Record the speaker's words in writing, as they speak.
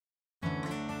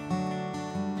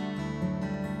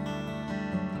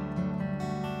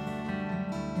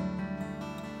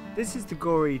This is the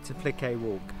Gorey to Fliquet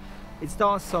walk. It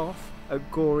starts off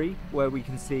at Gorey, where we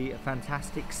can see a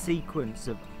fantastic sequence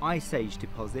of Ice Age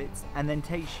deposits, and then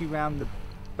takes you around the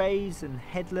bays and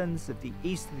headlands of the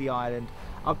east of the island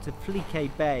up to Fliquet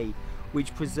Bay,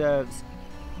 which preserves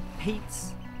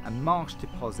peats and marsh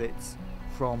deposits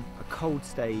from a cold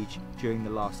stage during the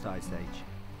last Ice Age.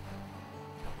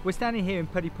 We're standing here in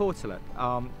Petit Portelet.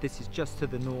 This is just to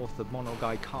the north of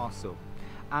Monolguy Castle,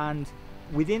 and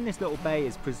within this little bay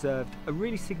is preserved a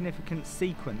really significant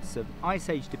sequence of Ice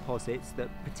Age deposits that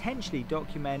potentially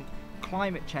document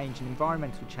climate change and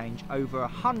environmental change over a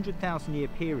 100,000 year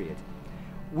period.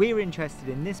 We're interested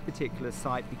in this particular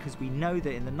site because we know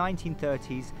that in the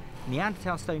 1930s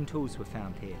Neanderthal stone tools were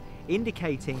found here,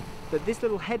 indicating that this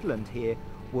little headland here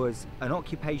was an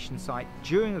occupation site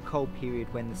during a cold period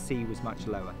when the sea was much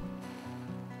lower.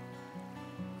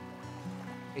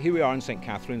 Here we are in St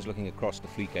Catherine's looking across the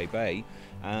Fliquet Bay,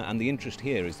 and the interest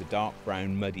here is the dark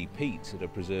brown muddy peats that are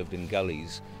preserved in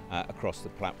gullies across the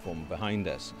platform behind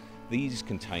us. These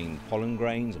contain pollen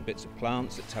grains and bits of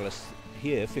plants that tell us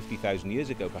here 50,000 years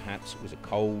ago perhaps was a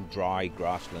cold, dry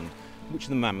grassland which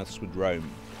the mammoths would roam.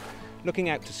 Looking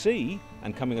out to sea,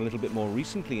 and coming a little bit more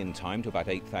recently in time to about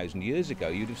 8,000 years ago,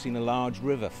 you'd have seen a large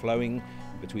river flowing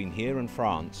between here and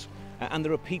France, and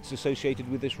there are peats associated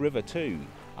with this river too.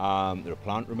 There are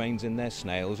plant remains in there,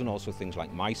 snails, and also things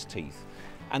like mice teeth.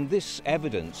 And this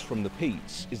evidence from the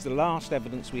peats is the last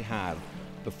evidence we have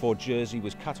before Jersey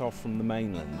was cut off from the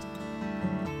mainland.